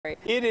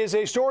It is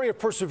a story of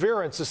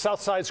perseverance. The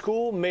Southside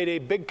School made a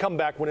big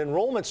comeback when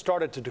enrollment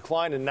started to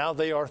decline, and now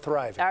they are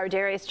thriving. Our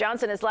Darius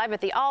Johnson is live at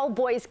the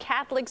all-boys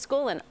Catholic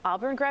school in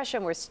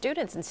Auburn-Gresham, where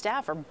students and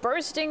staff are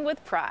bursting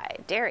with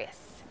pride.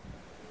 Darius.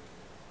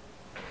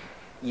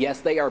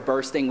 Yes, they are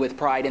bursting with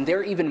pride, and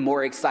they're even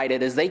more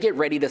excited as they get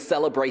ready to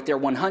celebrate their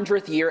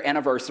 100th year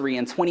anniversary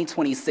in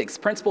 2026.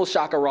 Principal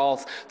Shaka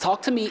Rawls,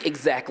 talk to me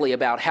exactly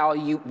about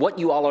what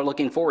you all are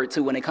looking forward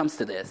to when it comes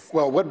to this.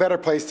 Well, what better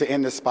place to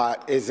end the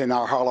spot is in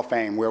our Hall of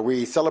Fame, where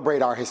we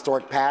celebrate our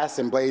historic past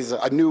and blaze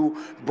a new,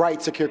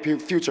 bright, secure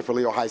future for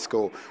Leo High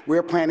School.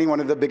 We're planning one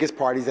of the biggest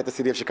parties that the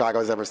city of Chicago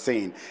has ever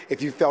seen.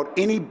 If you felt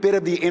any bit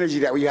of the energy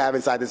that we have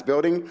inside this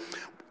building,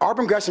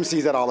 Auburn-Gresham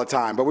sees that all the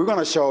time, but we're going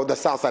to show the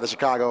south side of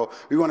Chicago,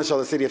 we want to show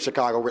the city of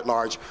Chicago writ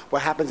large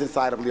what happens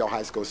inside of Leo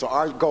High School. So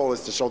our goal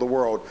is to show the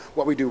world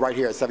what we do right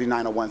here at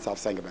 7901 South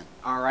Sangamon.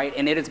 All right,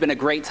 and it has been a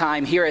great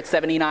time here at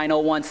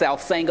 7901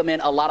 South Sangamon.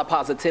 A lot of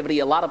positivity,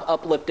 a lot of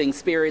uplifting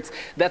spirits.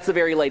 That's the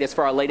very latest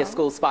for our latest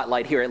school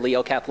spotlight here at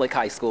Leo Catholic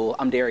High School.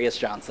 I'm Darius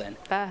Johnson.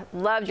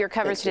 Loved your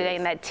coverage today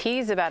and that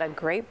tease about a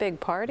great big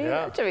party.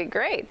 Yeah. That should be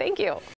great. Thank you.